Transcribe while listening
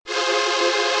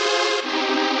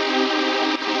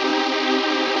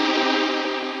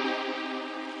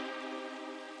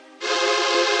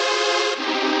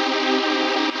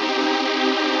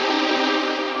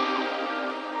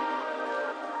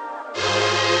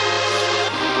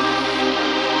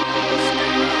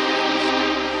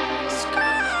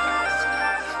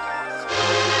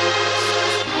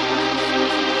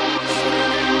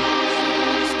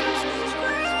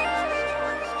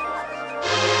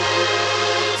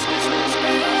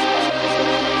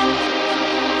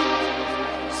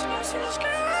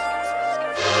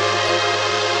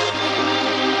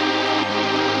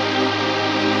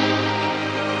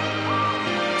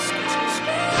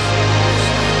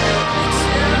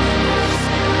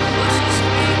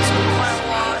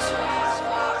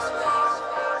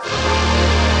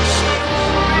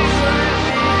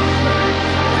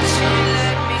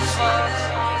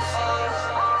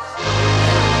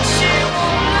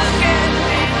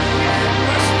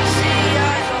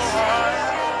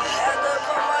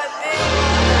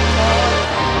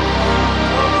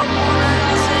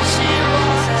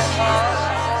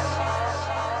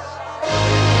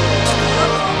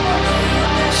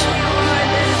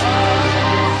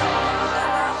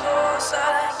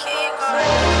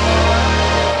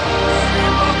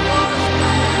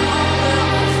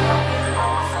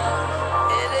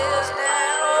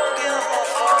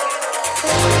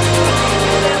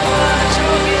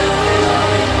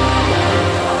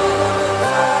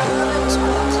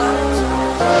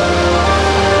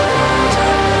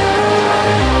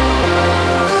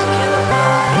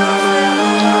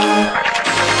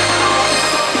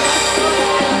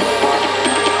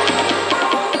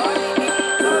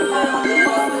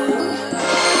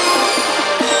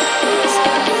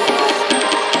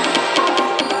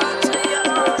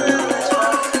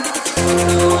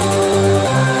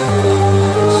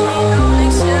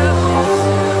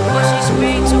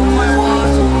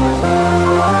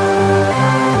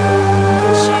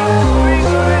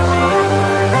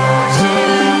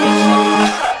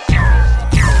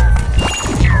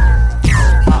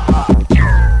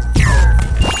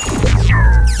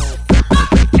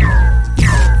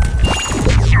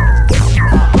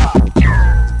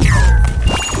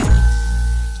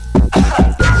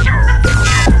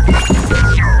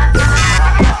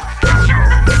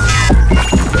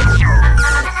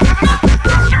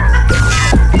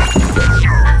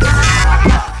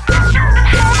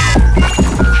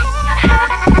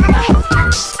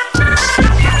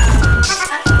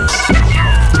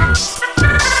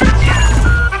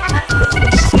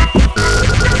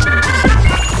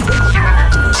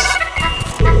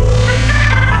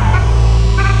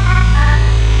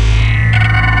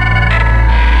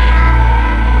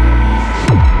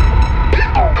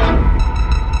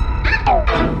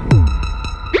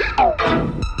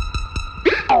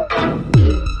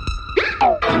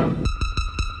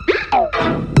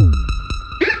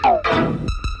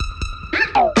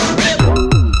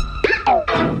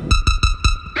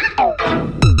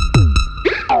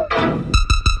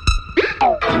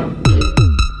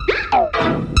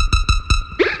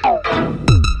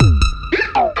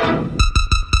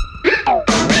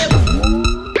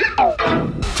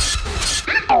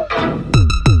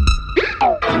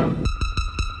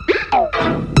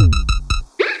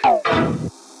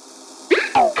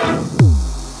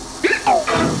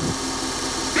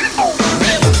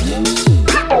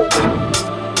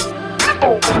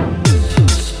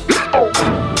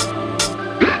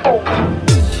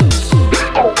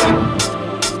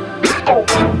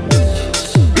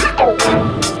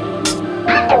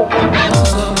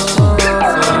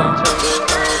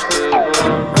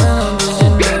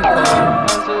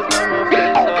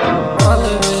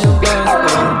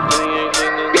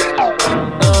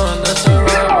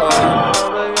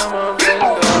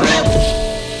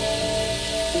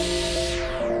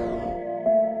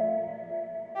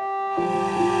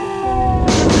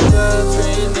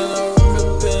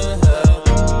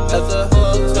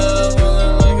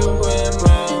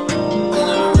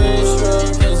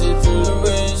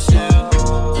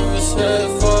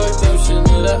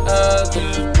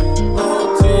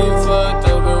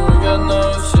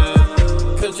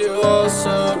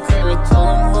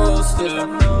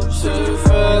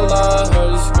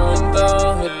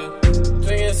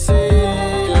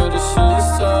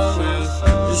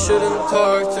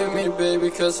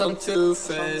cause I'm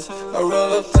two-faced. I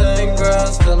roll up 10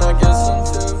 grams, then I get some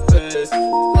toothpaste. There's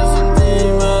some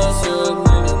demons, you'll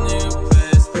need a new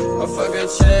place. I fuck a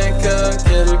chick up,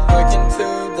 get it back in 2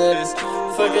 days.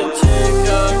 Fuck a chick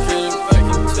up, get it back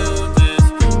in 2 days.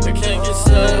 I can't get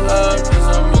set up cause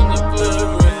I'm in the blue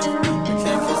way. I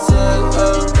can't get set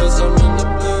up cause I'm in the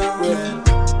blue way.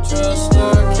 Just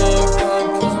can't come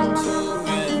cause I'm too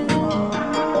vain.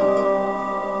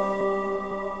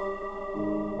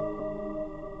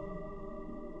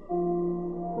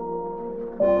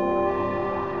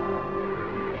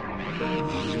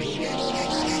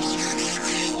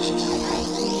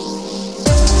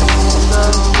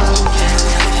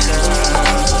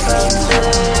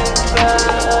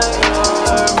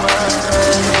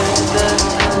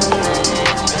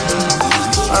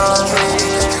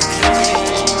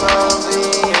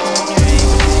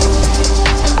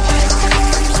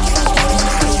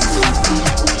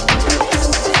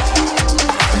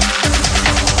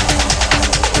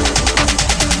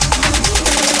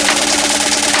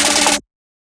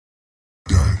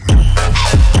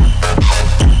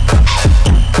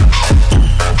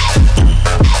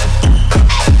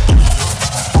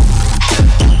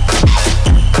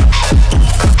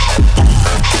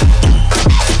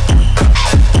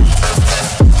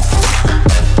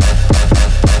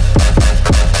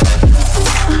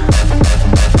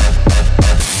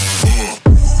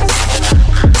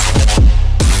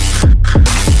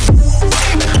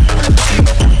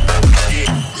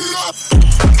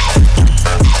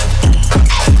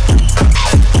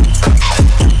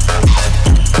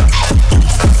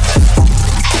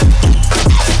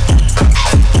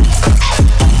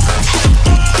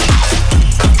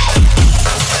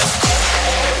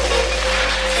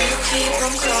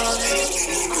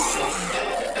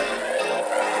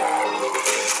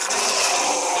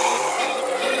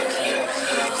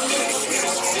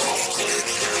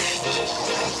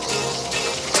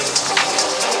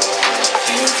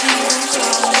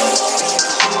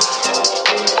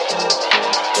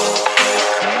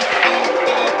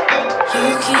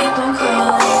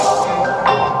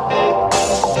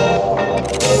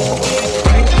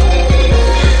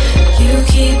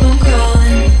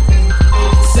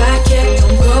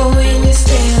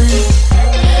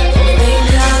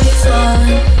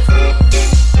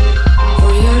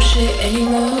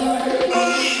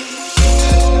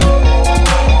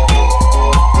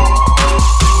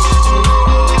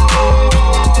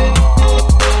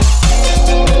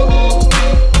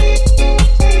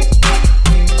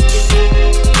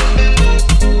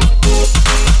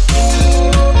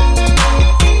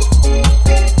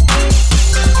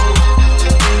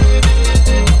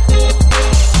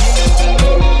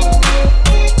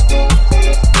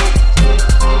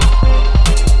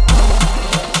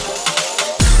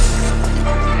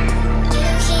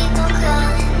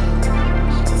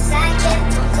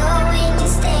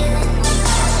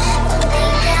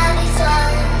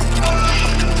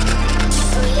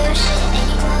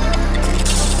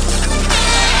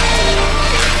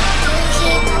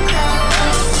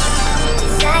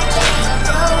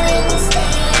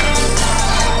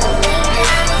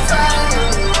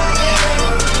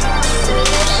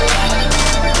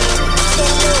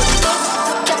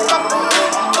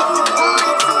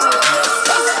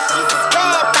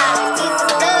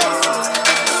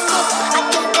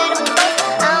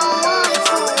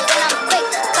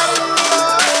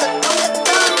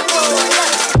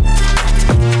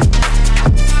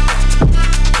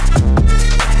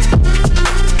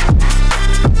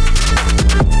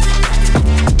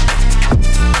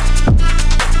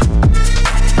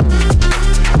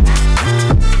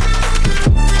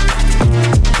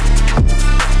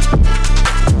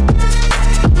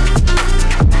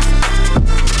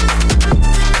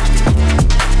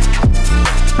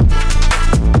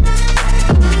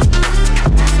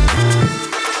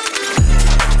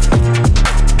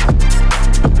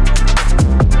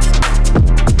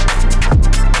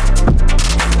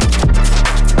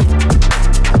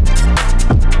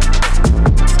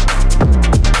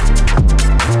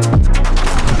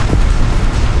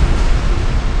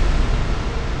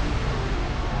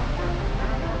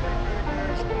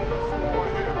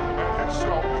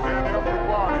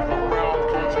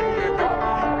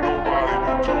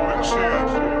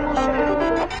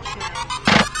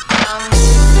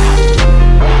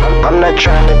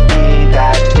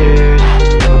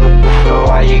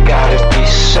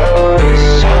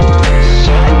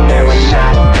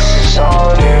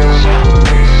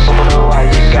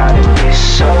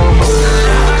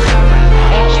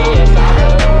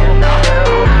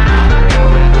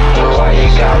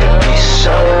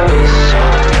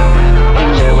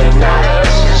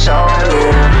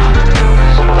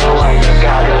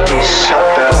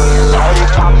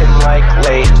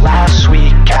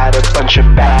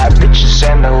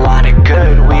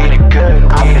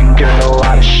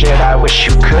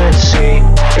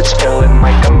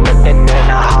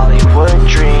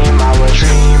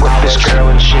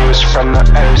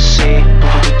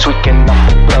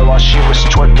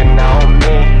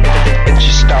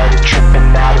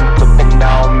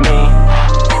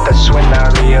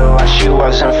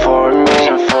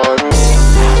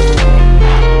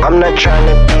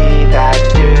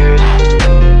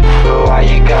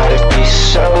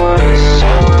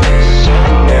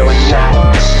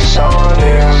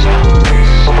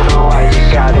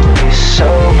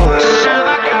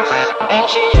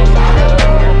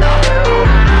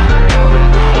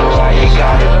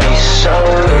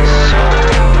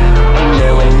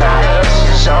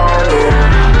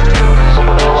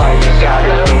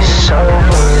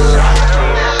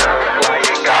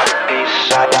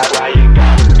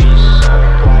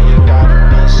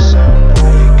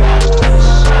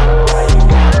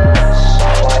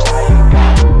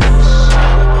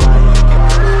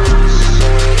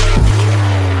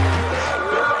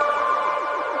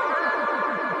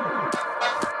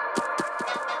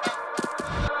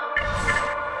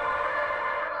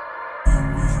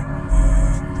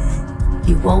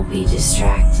 you won't be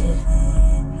distracted,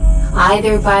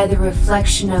 either by the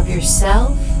reflection of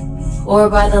yourself or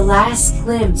by the last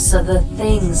glimpse of the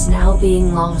things now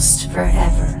being lost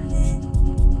forever.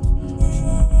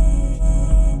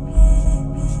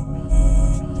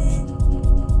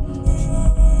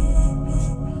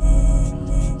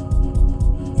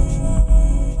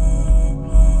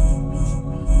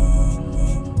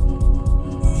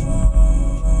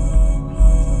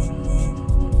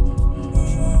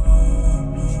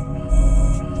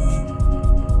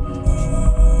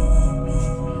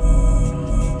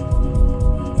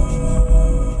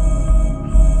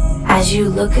 As you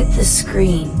look at the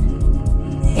screen,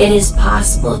 it is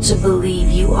possible to believe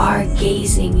you are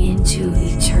gazing into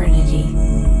eternity.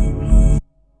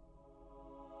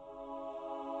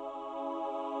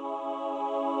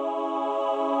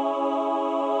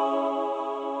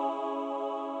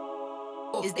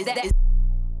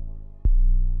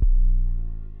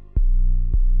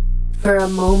 For a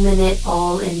moment it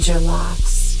all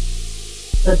interlocks.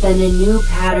 But then a new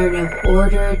pattern of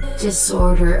ordered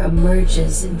disorder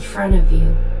emerges in front of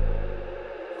you,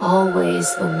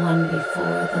 always the one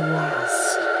before the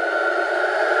last.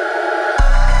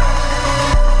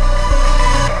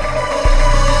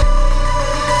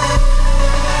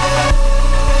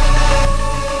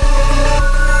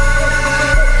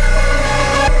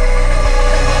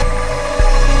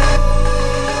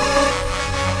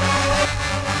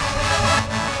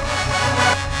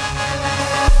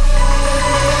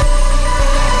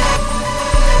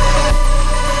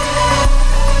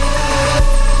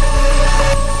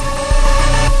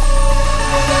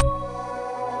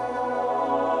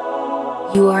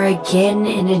 You are again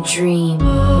in a dream,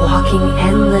 walking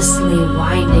endlessly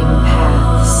winding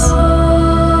paths.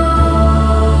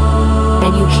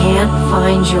 And you can't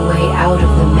find your way out of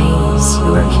the maze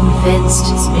you are convinced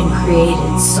has been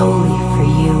created solely for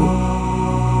you.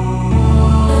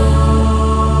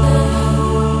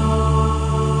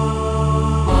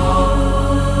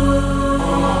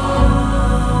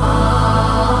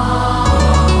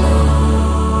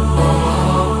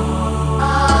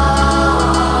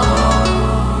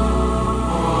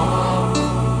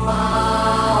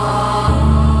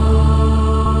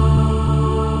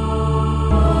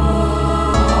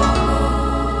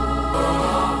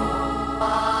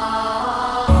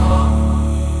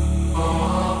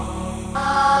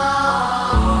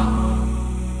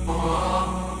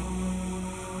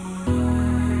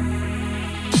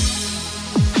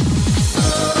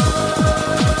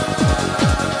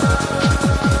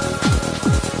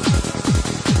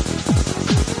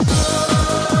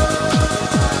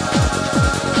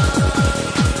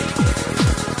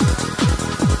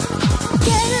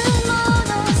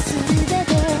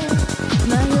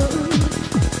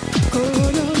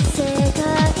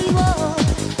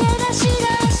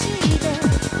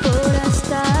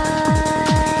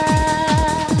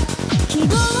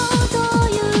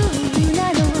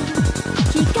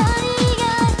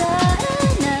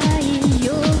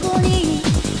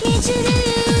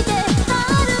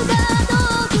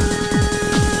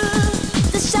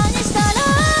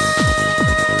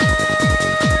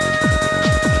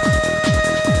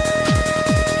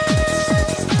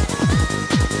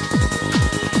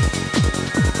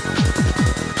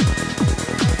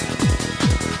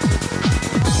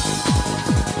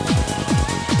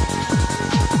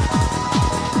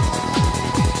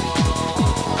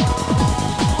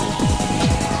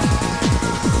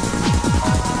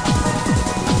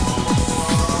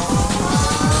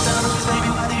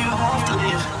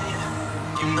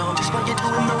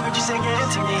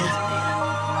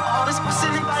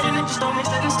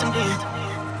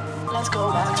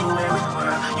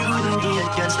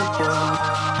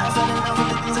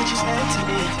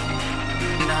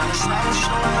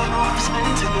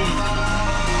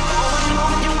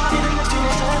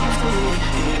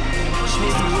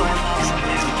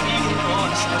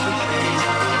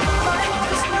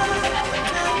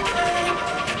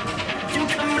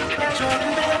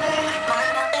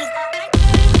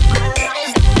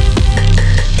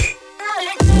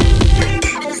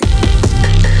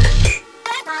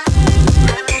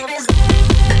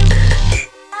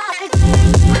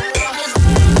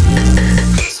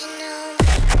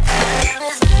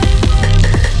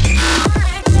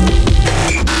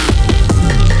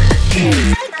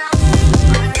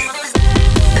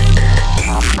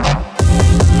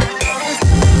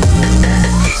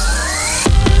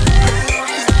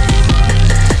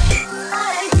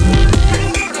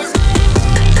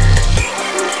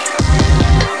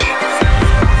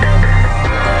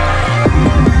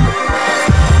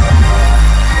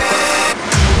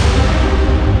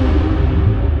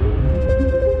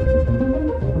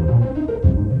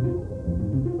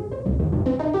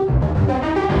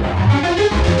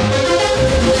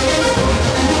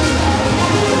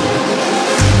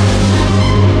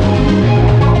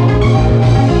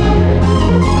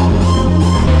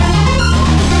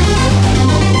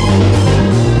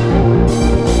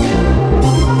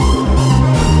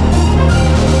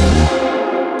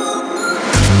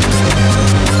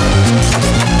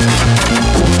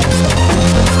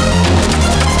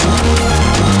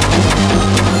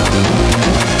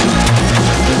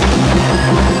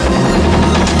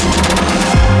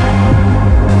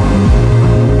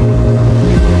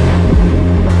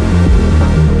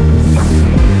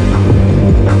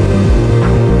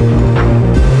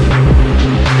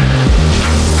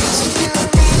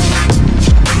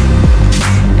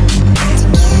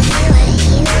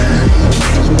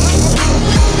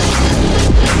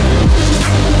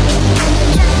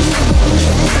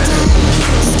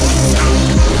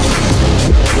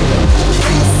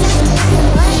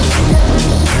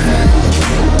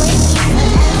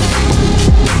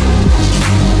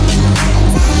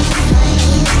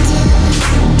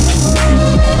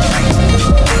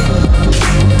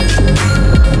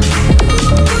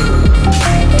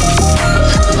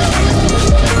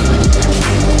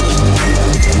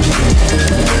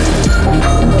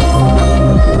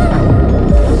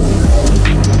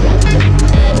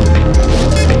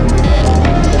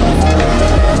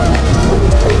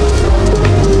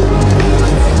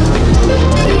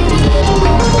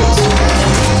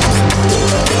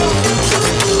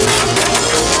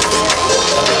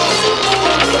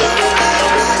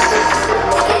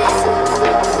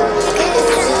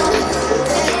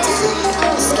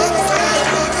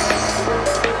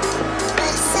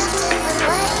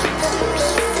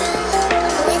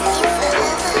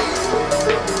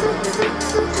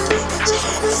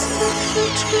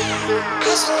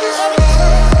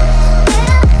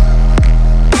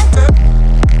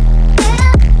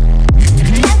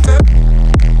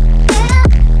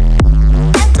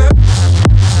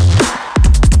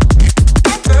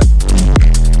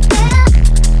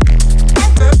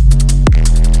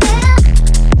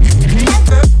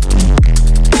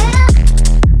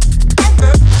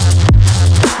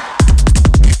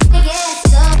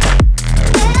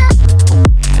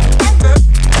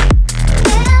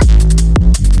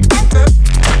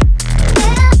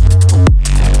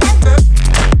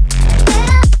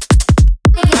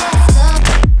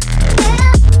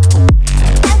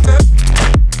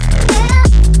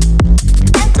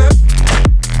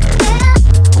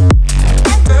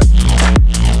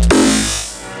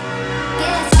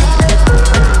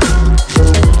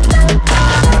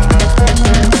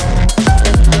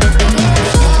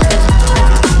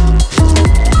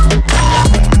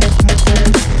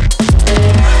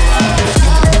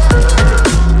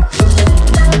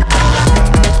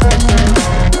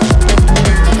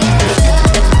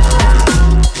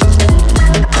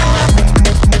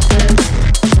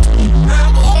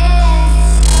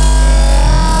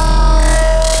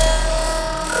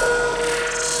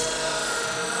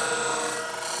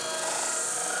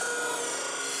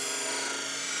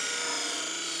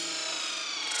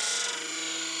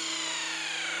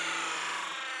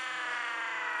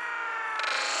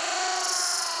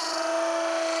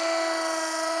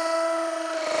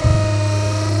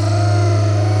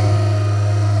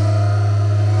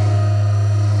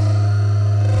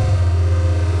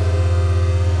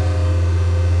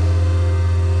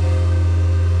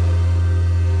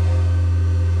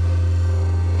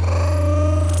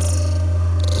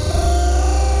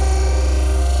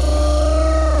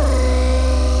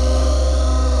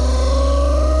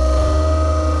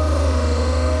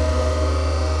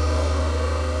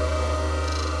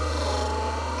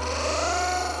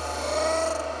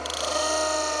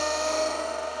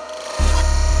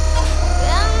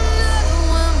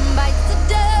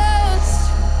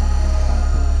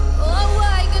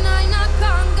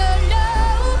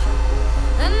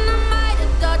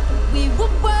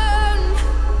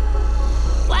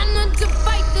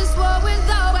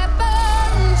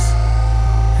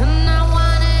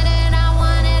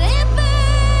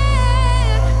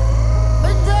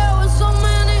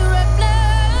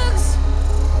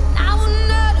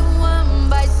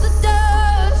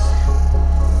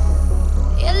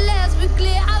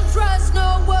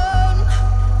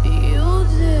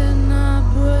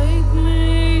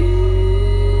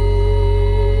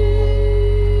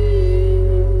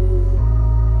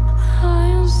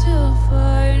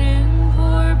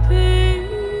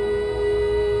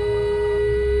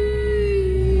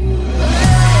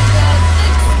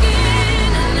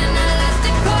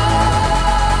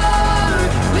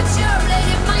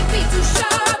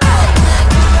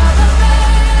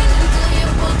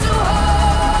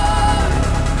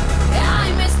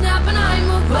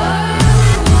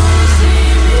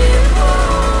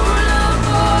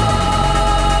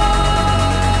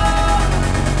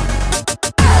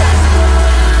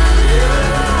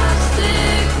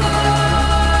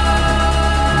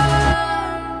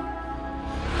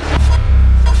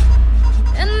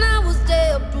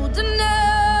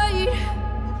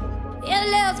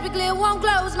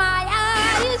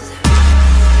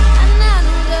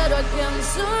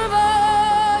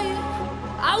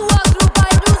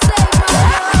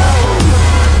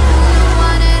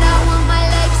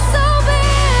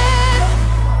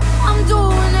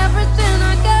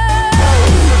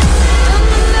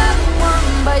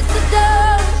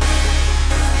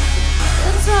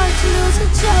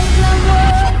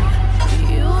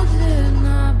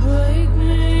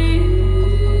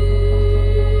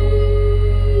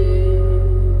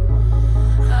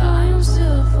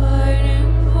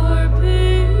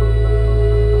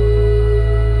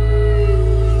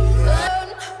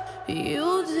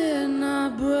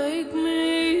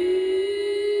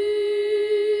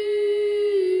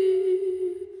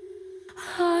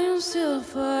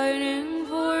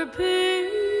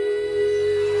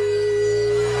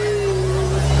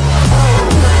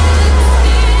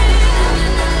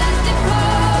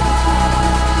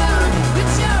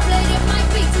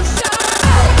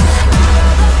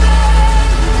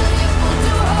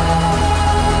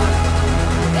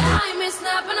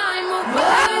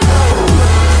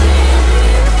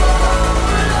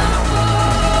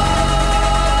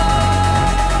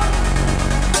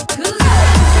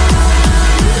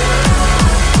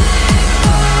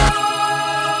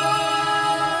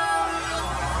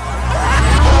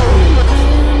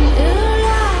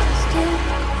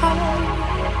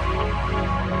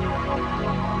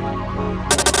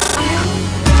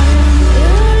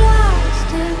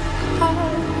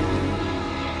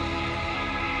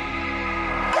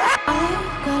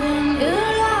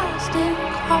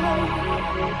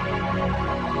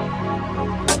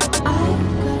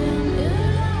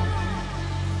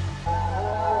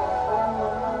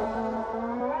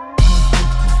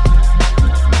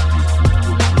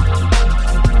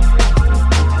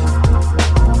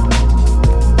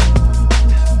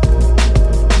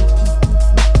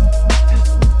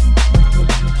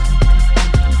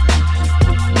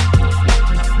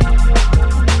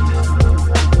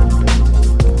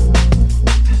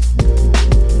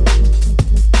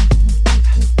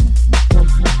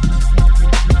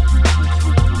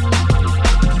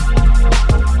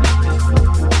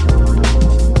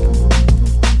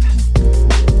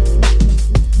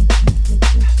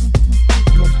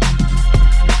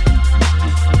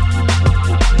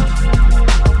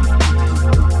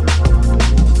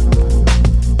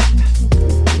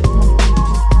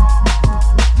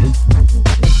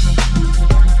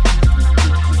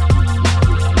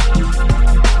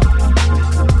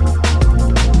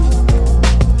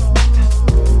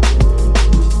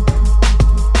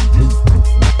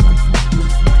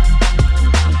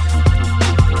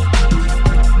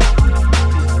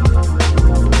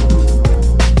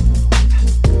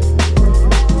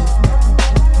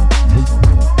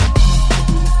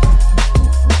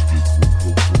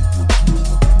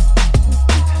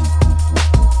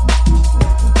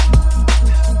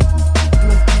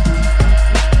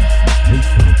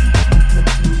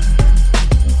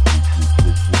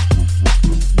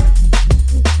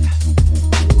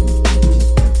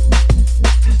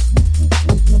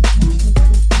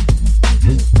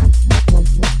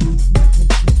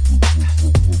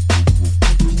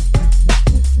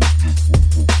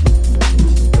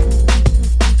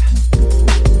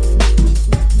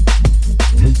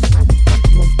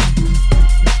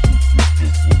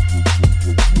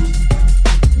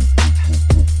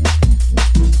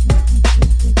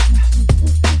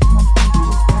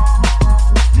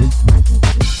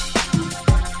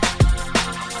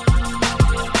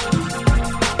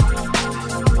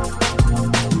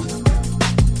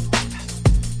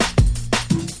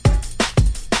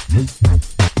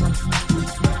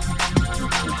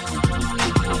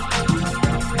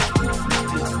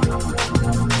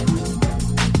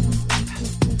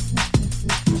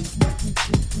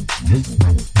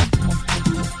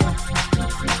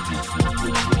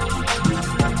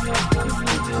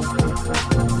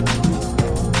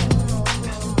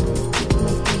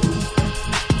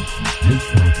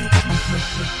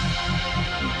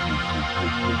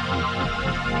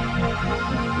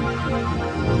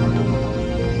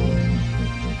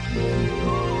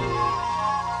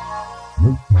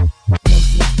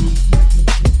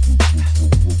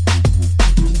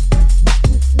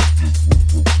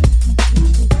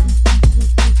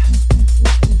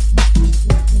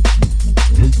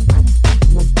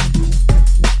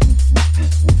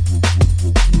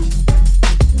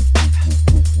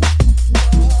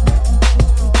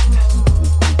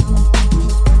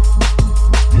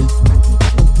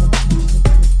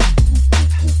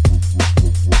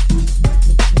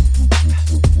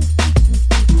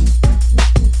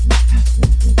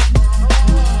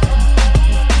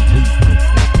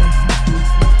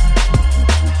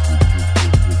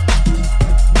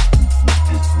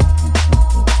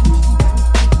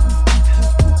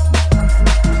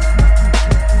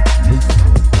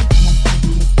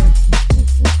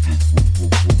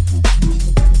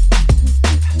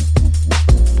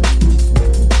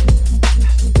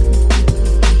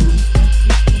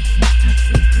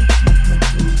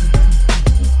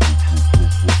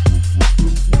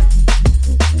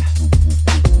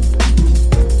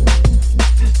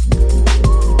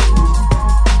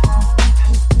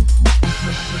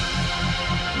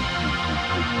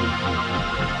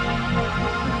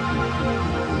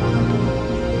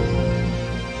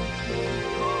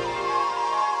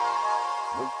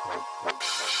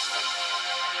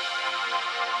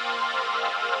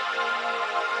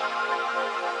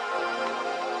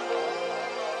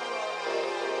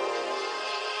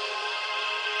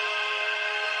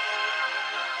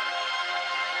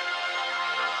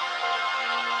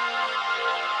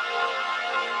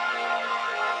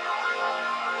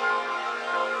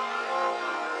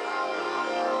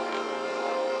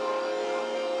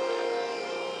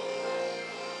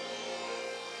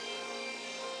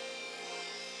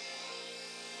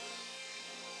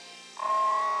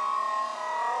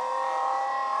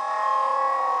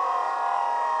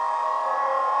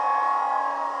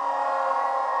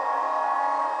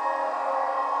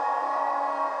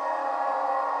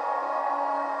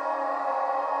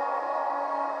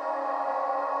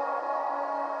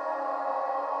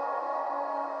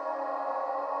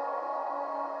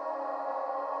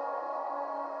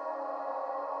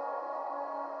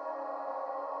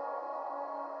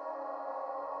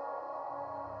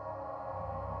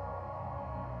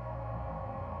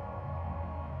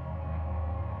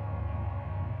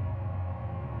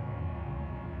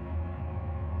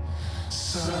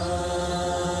 Sunlight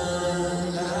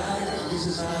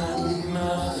is not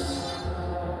enough.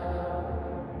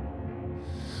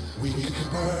 We can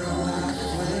burn like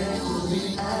flames through the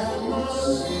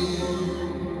atmosphere.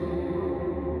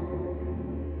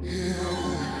 Yeah.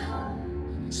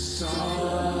 Starlight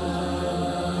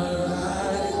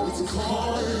is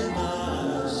calling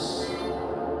us.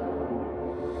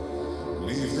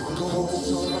 Leave the ghosts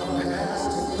of our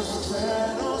past in the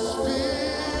stratosphere.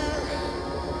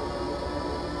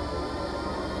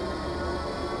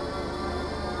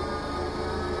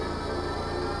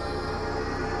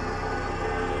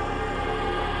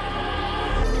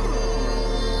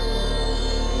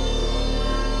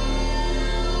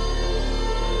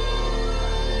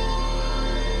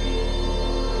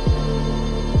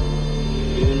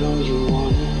 You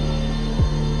wanted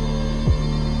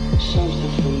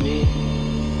something from me.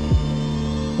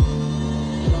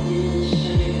 Tell me you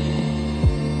say it.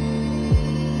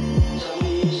 Tell me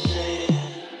you say it.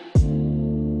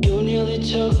 You nearly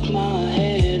took my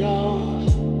head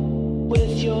off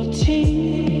with your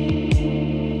teeth.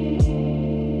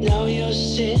 Now you're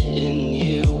sitting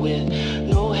here with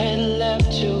no head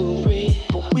left to breathe.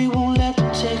 But we won't let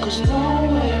them take us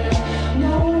nowhere,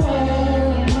 nowhere.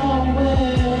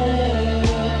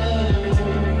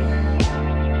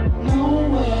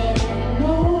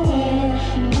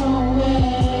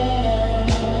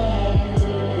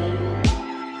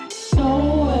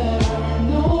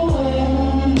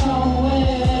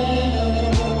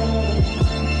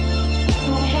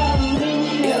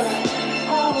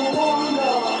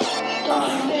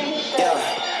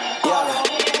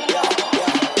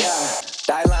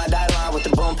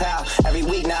 Every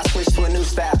week now I switch to a new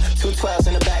style. 212s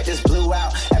in the back just blew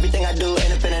out. Everything I do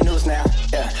end up in the news now.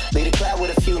 Yeah, lead a club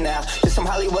with a few now. Just some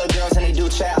Hollywood girls and they do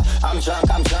chow. I'm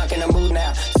drunk in the mood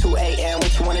now. 2 a.m.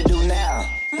 What you wanna do now?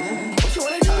 What you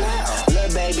wanna do now?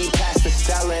 Little baby, pass the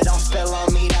Stella. Don't spill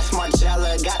on me, that's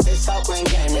Margella. Got this Oakland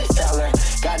game to tell her.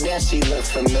 Goddamn, she look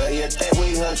familiar. Think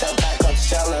we hooked up at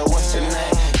Coachella. What's your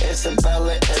name?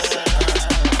 Isabella.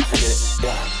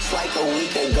 Yeah. It's like a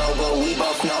week ago, but we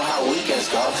both know how weekends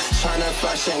go. Tryna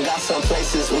function, got some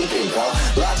places we can go.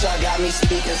 Lodge, y'all got me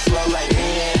speaking slow like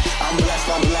me. I'm blessed,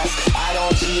 I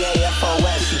don't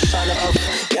GAFOS. You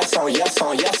tryna yes on, yes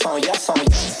on, yes on, yes on.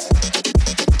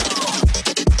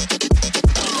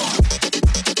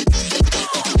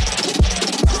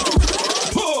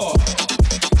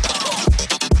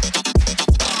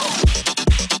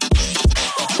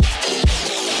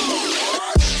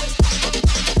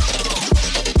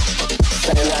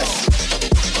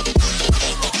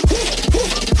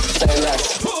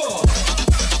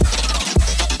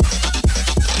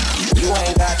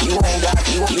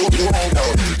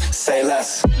 Say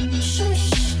less.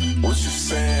 What you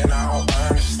saying? I don't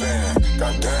understand.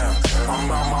 Goddamn,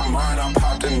 I'm out my mind. I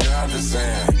popped another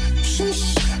Zan.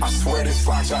 I swear this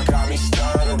fox y'all got me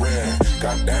stuttering.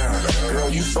 Goddamn, girl,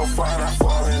 you so fine. I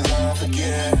fall in love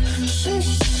again.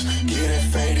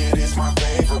 Getting faded is my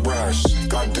favorite rush.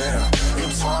 Goddamn, you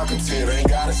talking to it, ain't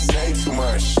gotta say too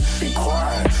much. Be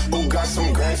quiet. Who got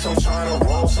some grapes? I'm trying to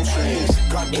roll some trees.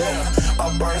 Goddamn,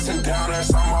 up birds and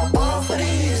downers. I'm all above for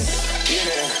these. Get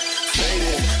it,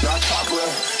 faded, not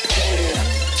complicated.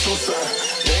 Too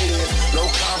sedated, no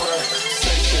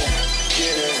conversation.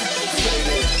 Get it,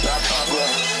 faded, not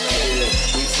complicated.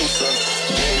 We too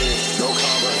sedated, no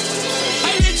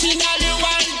conversation. Original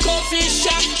one coffee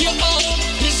shop you up.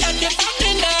 He's at the from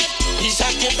the night. He's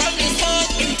at the from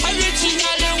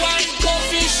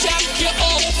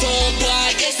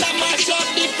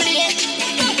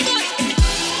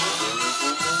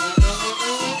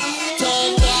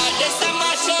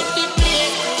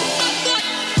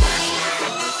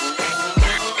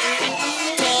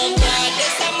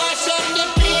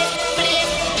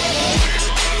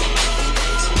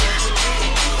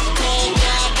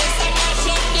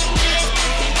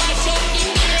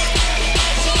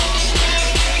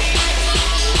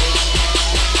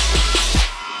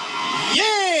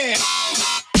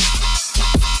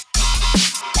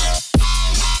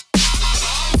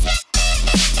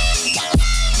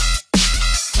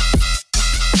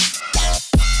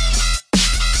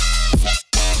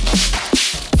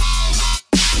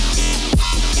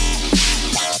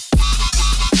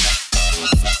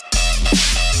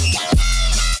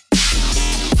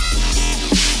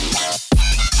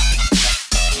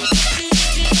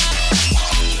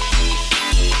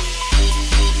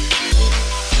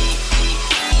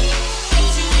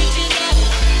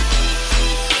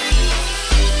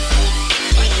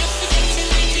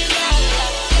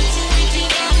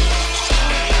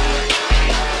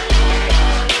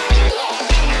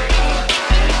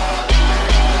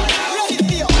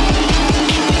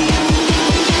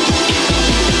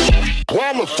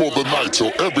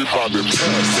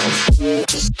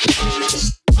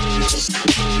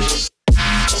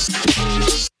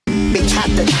hot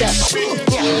to death.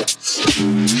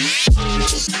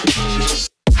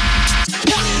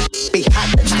 Be hot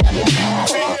to death.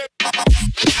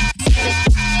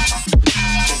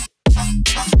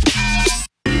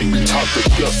 Hot to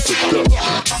death, to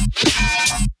death.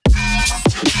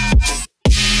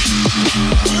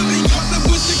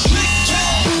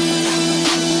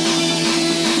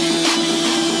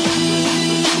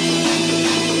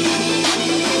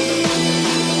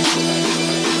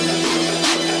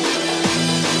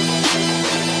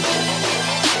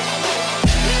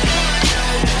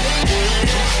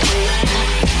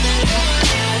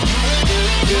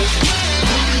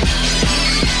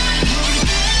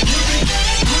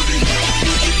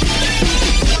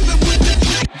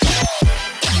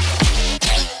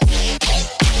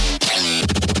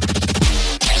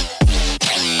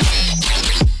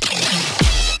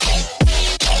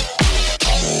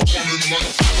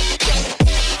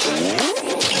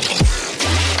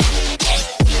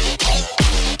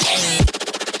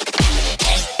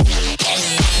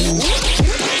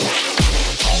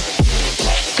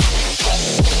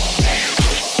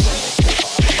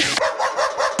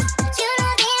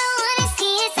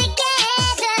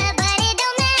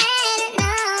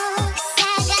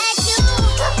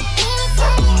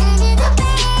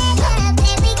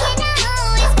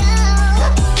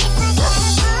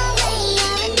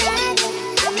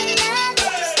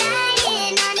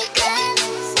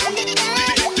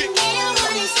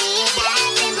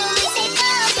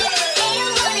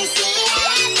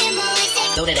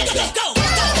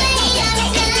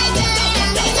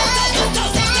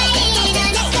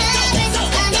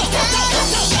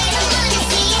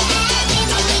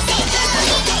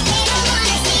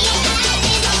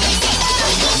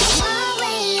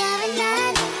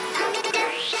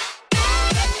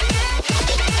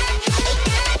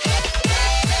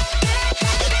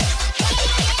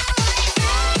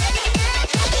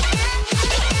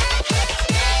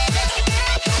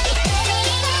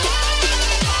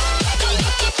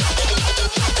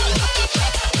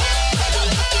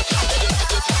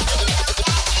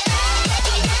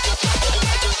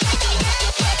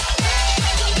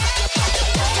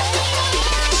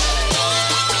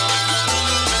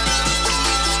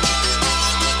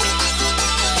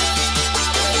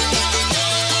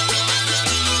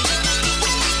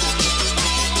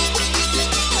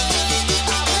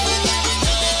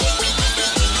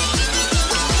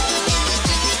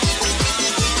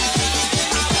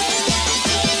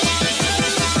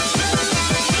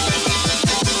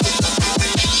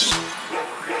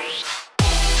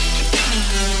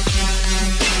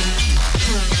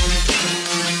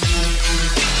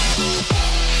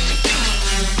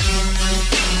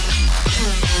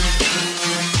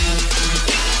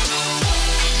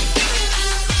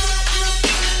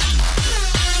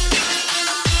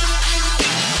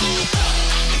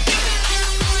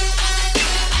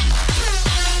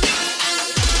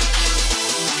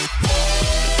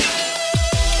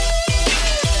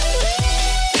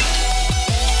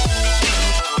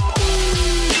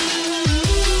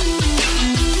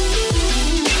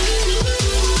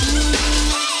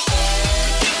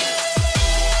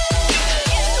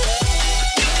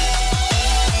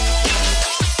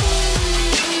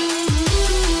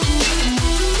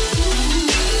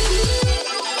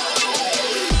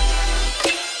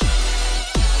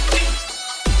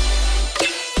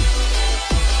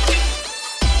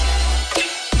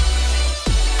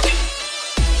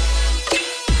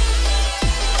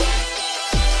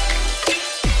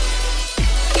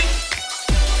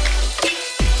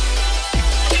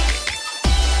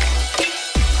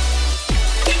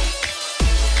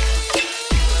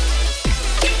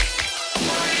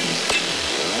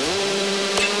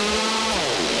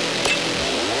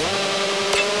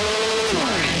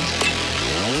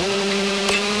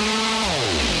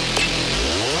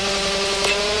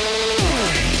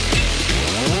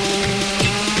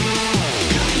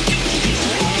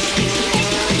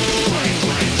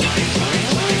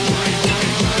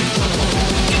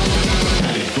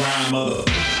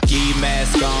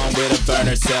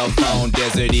 burner cell phone,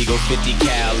 Desert Eagle 50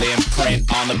 cal imprint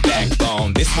on the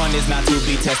backbone. This one is not to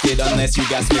be tested unless you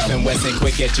got Smith & Wesson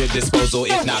quick at your disposal.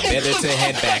 If not, better to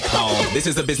head back home. This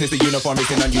is a business, the uniform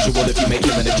isn't unusual if you make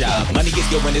killing a job. Money gets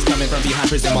good when it's coming from behind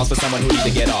prison walls for someone who needs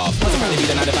to get off. Once probably be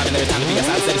the 9 to 5 and there's time to be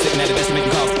outside instead of sitting at a desk to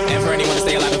make calls. And for anyone to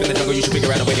stay alive up in the jungle, you should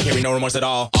figure out a way to carry no remorse at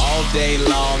all. All day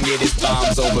long, it is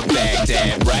bombs over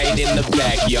Baghdad, right in the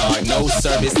backyard. No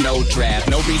service, no draft,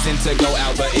 no reason to go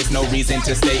out, but it's no reason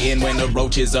to stay in when the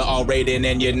roaches are all raiding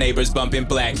and your neighbors bumping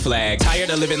black flags. Tired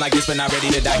of living like this, but not ready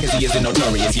to die cause he isn't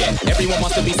notorious yet. Everyone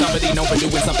wants to be somebody known for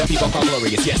doing something people call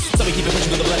glorious, yes. So we keep it pushing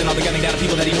through the blood and all the gunning down of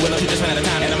people that he knew and loved who just ran out of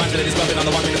time. And I'm feel it is bumping on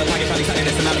the walk into the pocket, probably something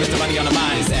that's synonymous to money on the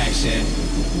mind. It's action.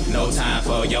 No time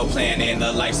for your planning.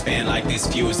 The lifespan like this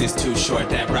fuse is too short.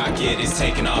 That rocket is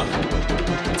taking off.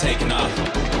 Taking off.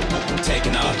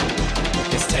 Taking off.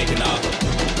 It's taking off.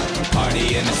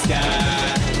 Party in the sky.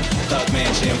 Thug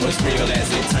mansion was real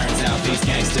as it turns out. These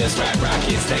gangsters ride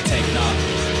rockets. They taking off.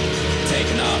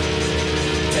 Taking off.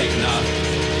 Taking off.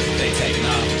 They taking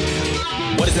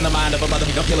off. What is in the mind of a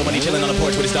motherfucking killer when he chilling on the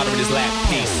porch with his daughter in his lap?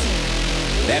 Peace.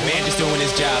 That man just doing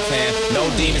his job, fam. No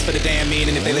demons for the damn mean,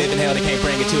 and if they live in hell, they can't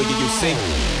bring it to you, you see.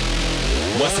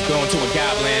 What's it going to a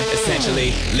goblin?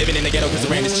 Essentially, living in the ghetto cause the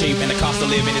rent is cheap, and the cost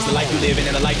of living is the life you live in,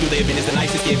 and the life you live in is the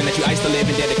nicest given that you ice to live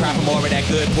in. Dead to cry for more of that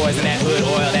good poison, that hood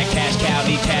oil, that cash cow.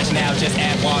 Need cash now, just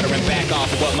add water and back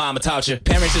off of what mama taught you.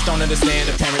 Parents just don't understand,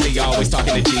 apparently always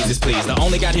talking to Jesus, please. The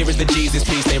only God here is the Jesus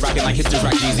piece. They rocking like hipsters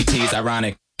rock Jeezy tees,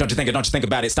 ironic. Don't you think it, don't you think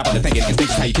about it, stop overthinking.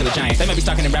 Instincts is how you kill a giant. They might be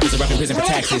stalking in rappers or up in prison for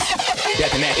taxes.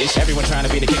 Death and that ish, everyone trying to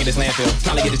be the king of this landfill.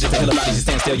 Probably get it just to heal about it, you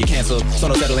stand still, you cancel. So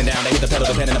no settling down, they hit the pedal,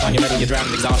 depending upon your metal. You're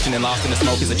drowning in exhaustion and lost in the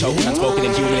smoke is a choking. Unspoken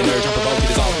and human and urge, unprovoked, it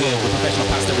is all good. With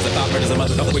professional posture is a thought, murders a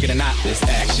mother, don't quicker than not. This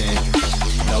action,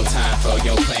 no time for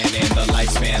your planning. The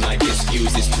lifespan like this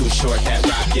fuse is too short. That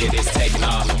rocket is taking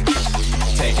off.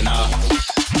 Taking off.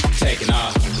 Taking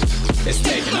off. It's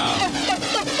taking off.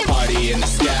 Party in the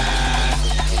sky.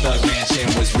 Thug mansion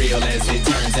was real as it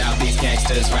turns out. These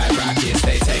gangsters ride rockets.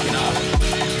 They taking off.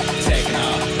 Taking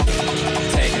off.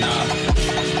 Taking off.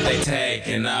 They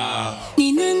taking off.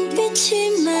 네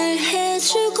눈빛이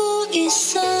말해주고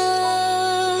있어.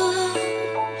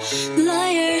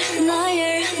 Liar,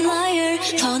 liar, liar.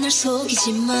 더 날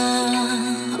속이지 마.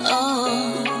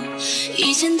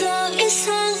 이젠 더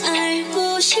이상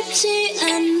알고 싶지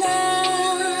않아.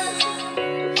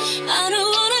 I don't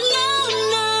wanna know,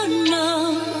 no, no.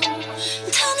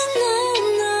 더는 no,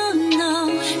 no, no.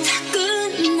 다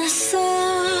끝났어.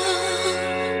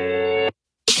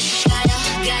 가요,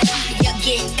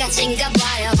 여기까지인가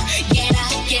봐요. Get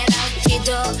out,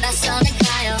 뒤돌아서는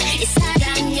가요. 이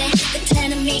사랑의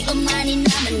끝에는 미움만이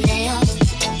남았네요.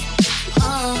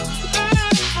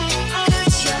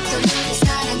 그치였던 우리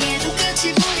사랑에도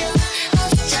끝이 보여.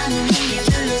 어쩌면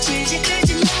이야들로 질질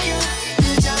끌지 마요.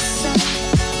 늦었어,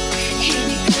 이미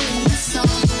끝났어.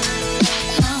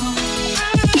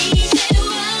 이제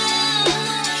와,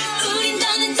 우린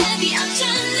더는 답이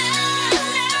없잖아.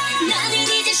 나는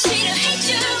이제 싫어해줘.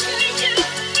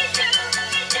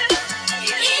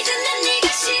 이제 난 네가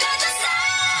싫어졌어.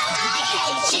 I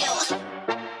hate you.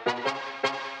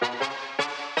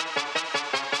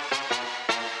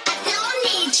 I don't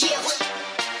need you.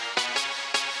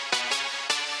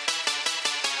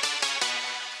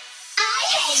 I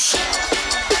hate you.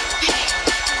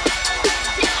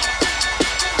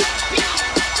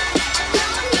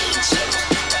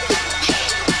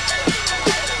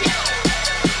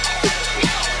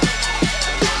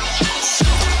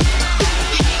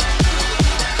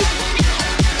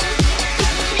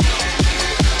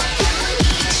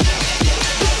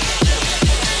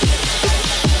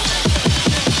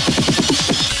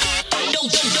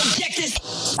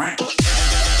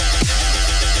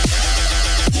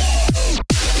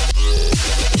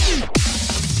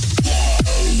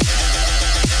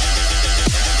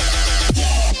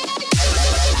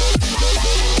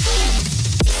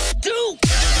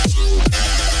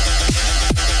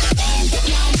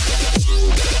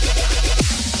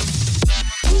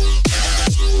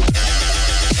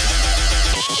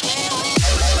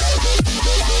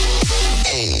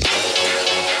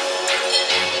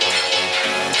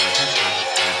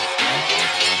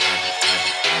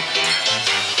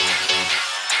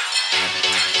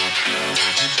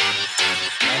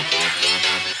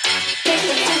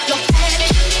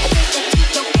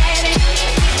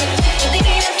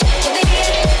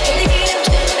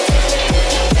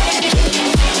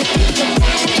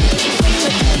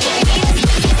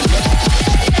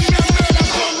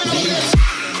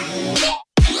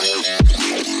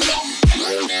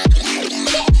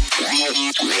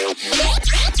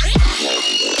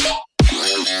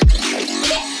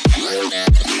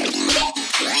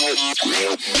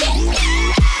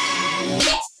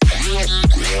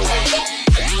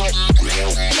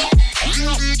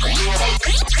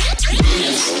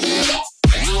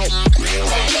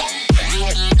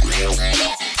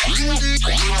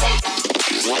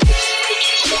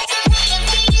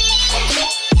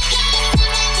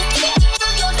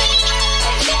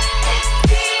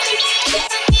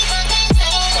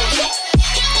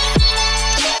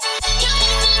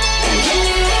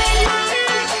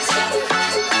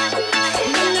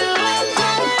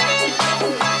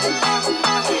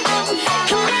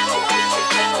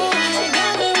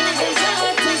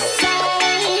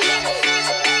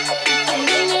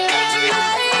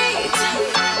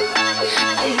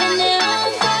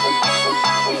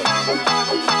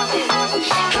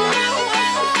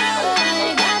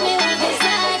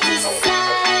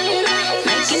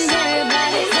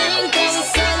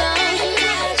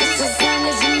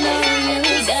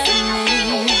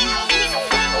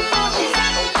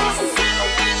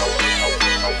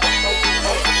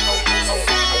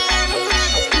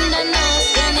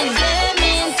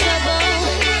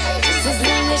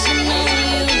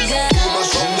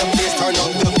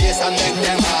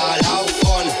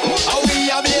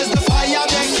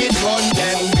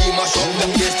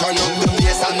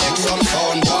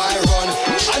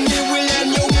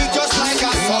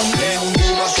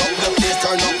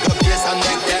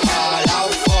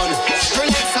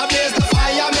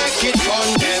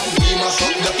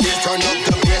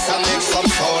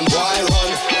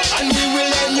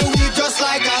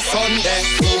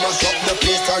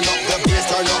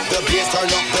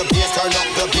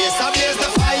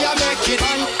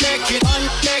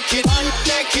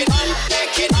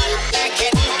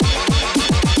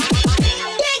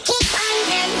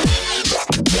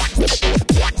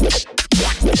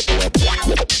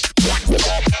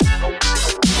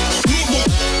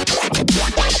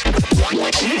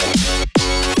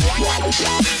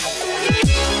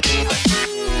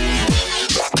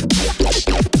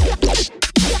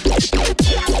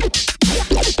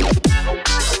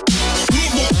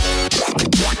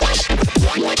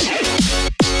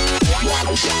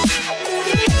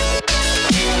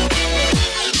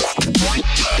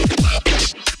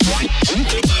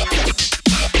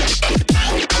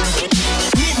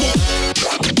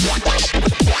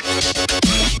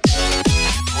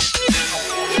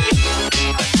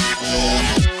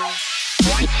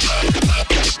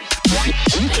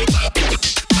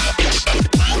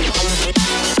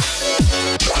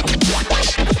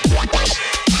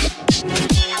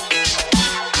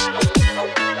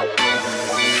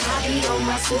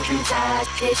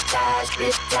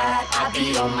 bitch tied. I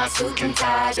be on my suit and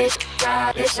tie, bitch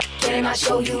tied. Bitch, can I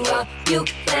show you a few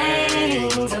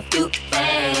things, a few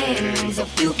things, a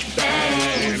few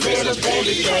things, little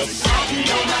baby girl. I be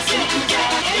on my suit and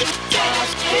tie, bitch tied,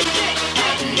 bitch.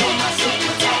 I be on my suit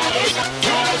and tie, bitch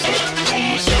tied, bitch. Can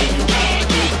I show you a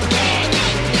few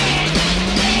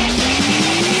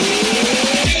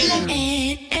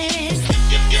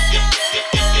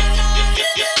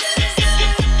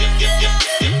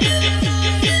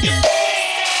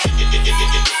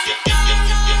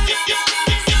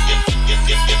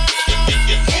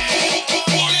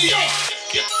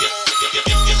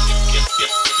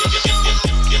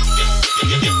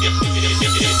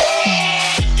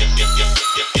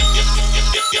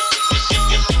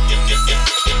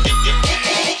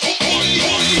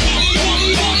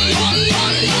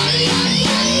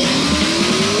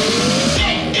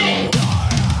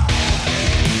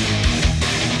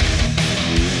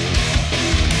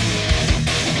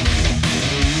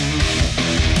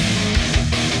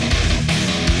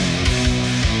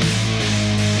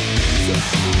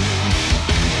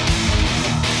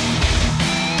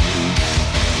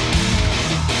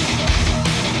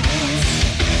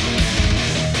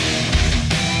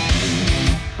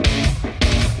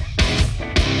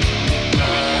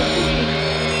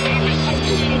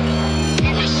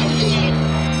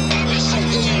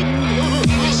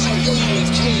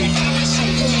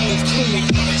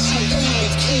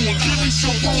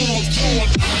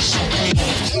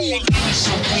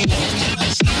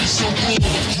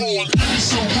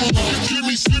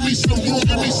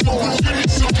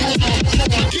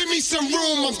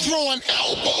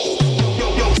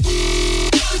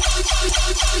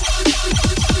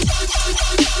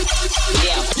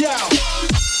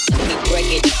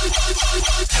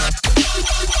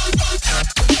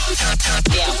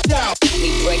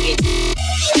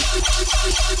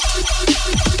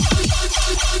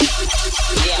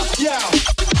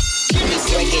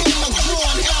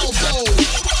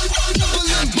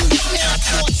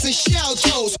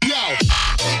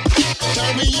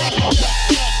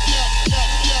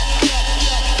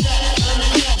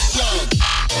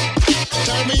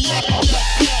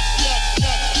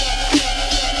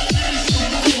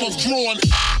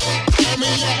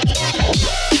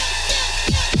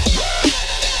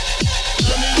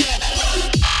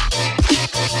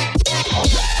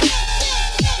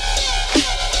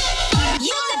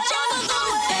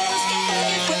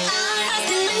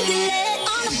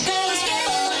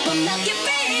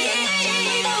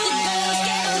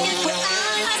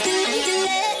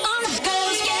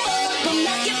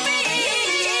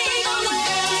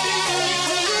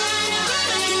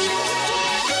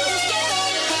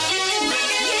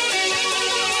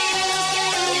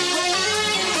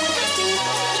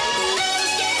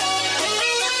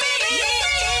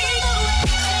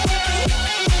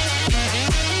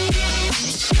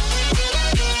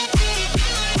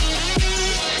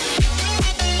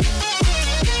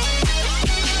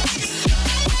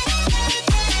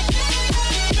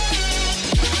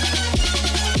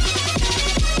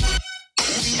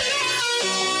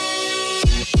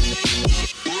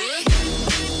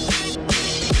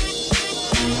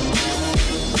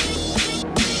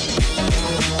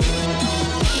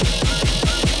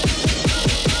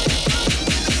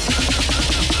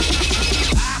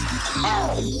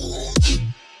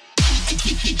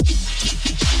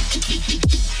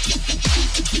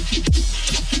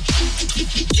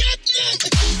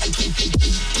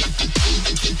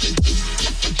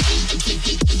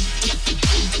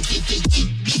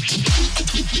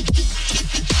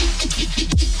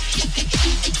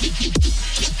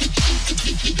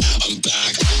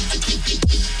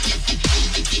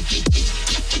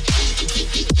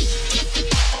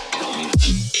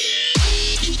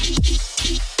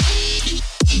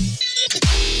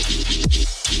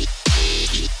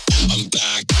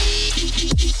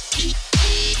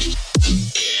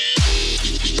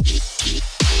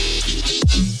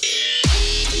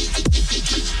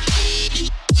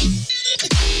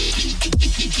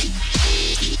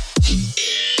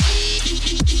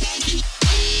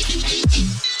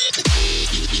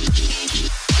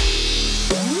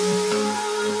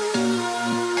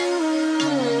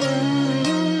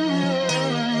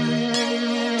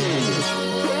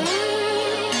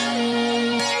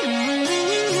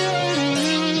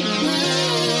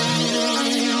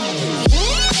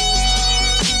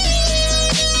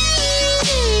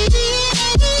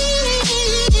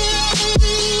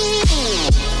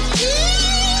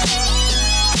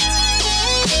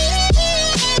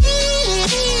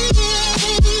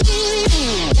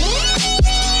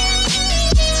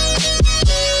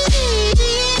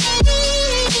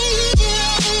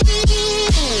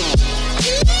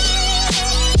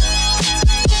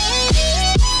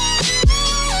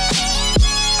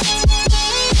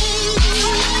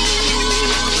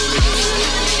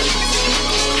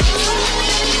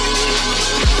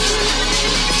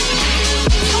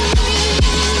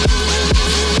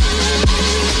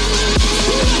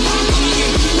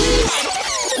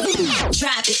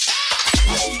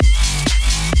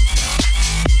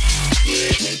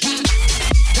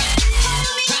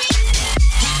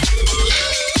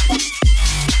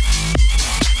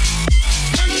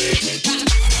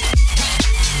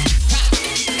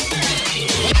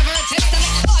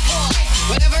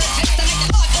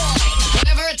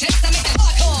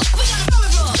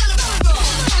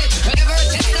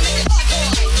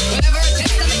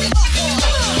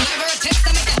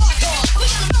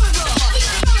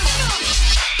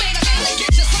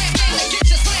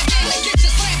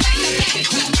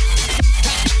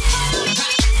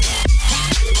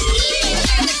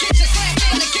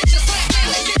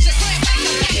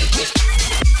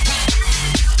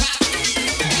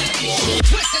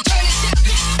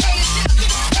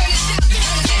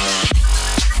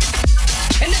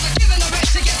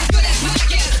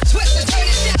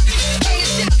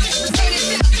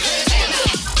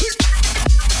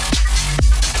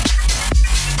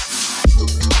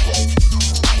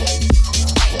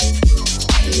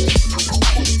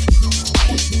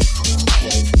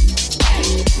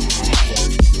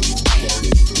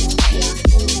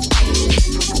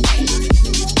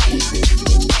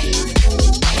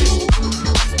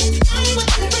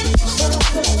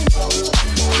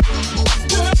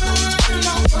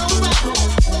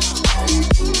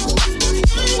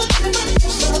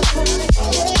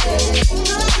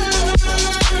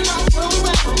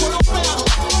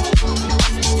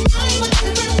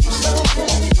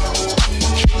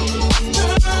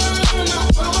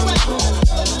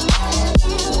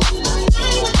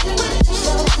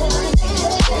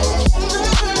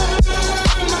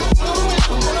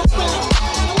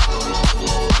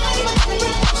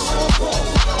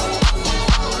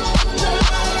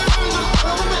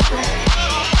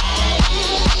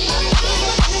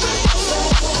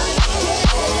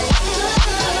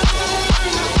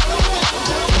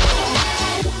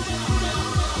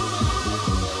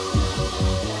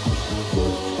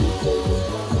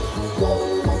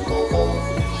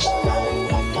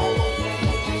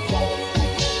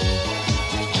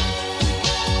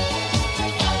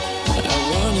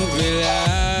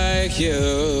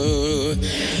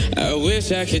I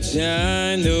wish I could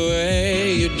shine the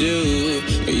way you do.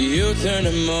 You turn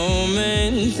a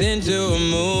moment into a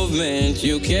movement.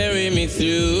 You carry me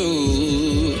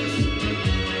through.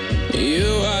 You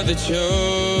are the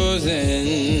chosen.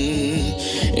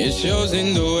 It shows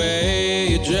in the way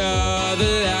you draw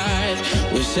the line.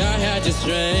 Wish I had your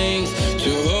strength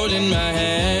to hold in my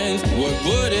hands. What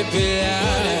would it be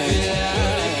like?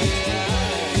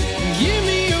 Give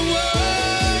me a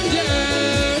wonder.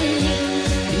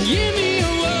 Give me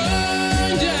a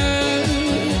wonder.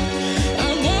 I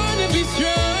wanna be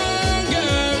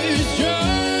stronger,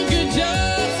 stronger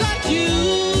just like you.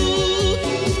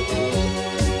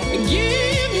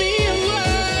 Give me a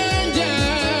wonder.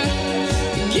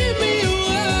 Give me a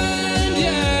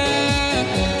wonder.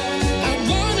 I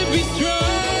wanna be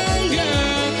stronger,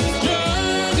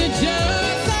 stronger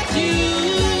just like you.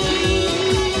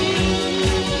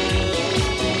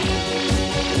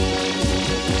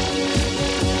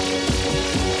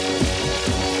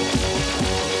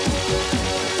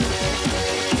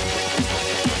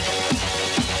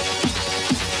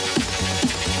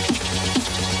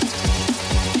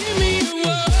 Give me a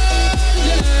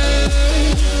wonder.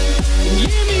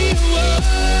 Give me a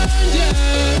wonder.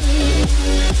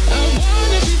 I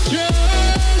wanna be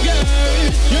stronger,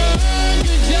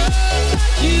 stronger just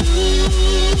like you.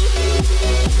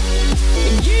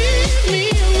 Give me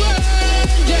a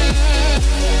wonder.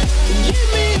 Give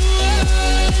me a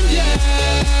wonder.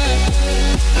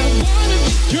 I wanna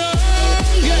be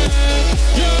stronger,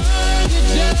 stronger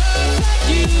just like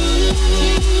you.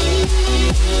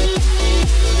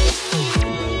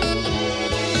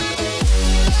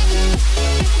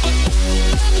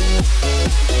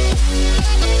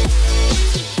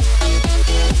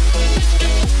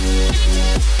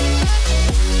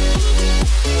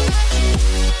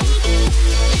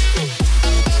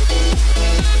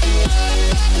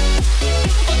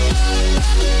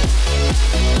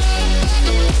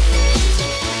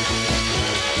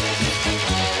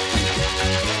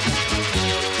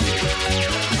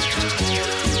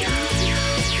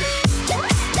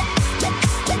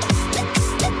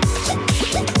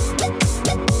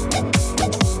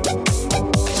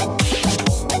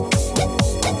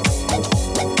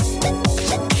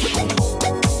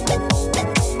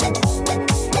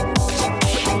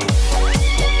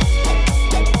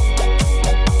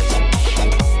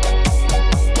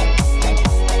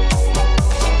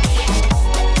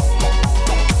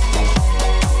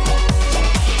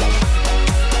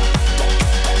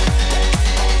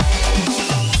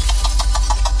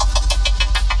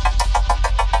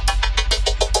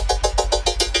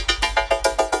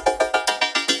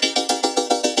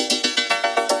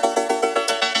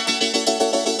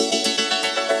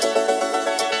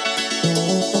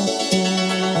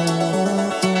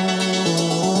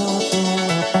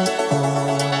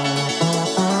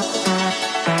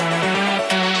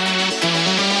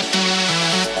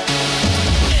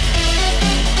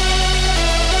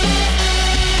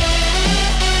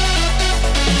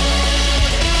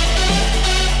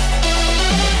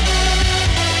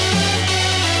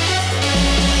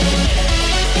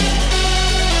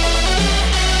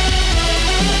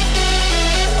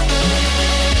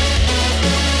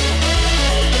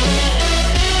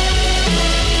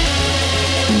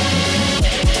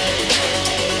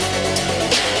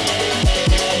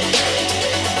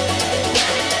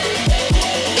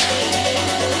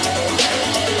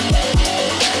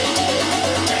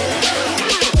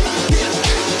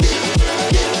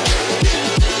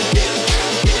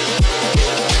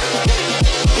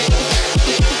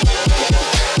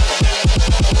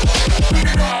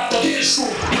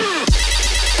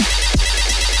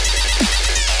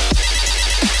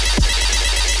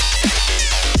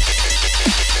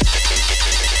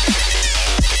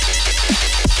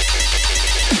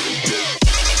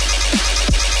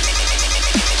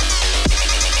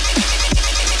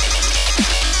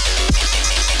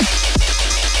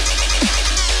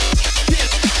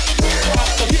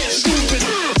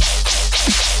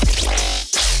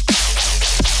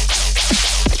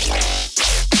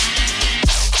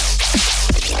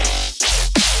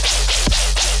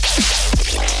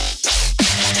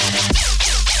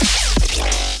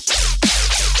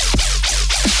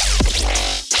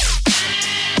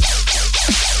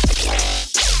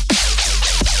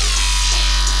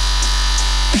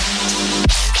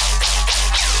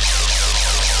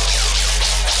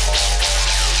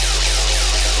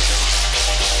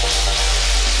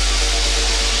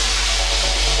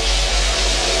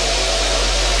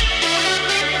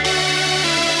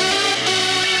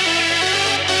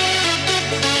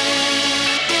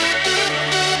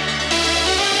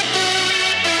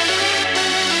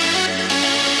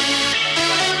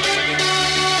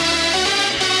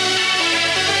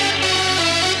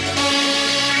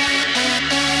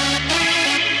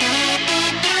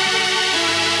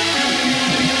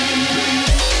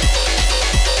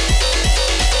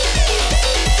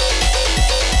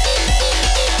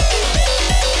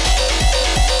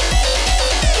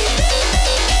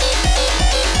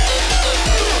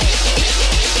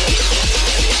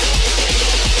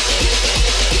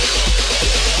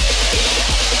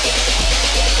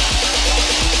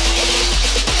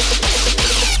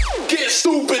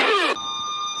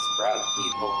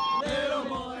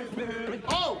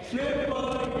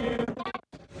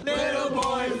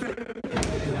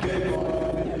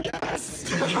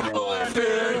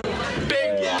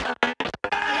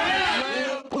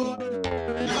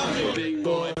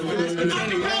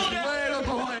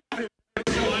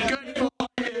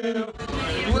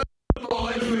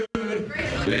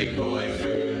 Big boy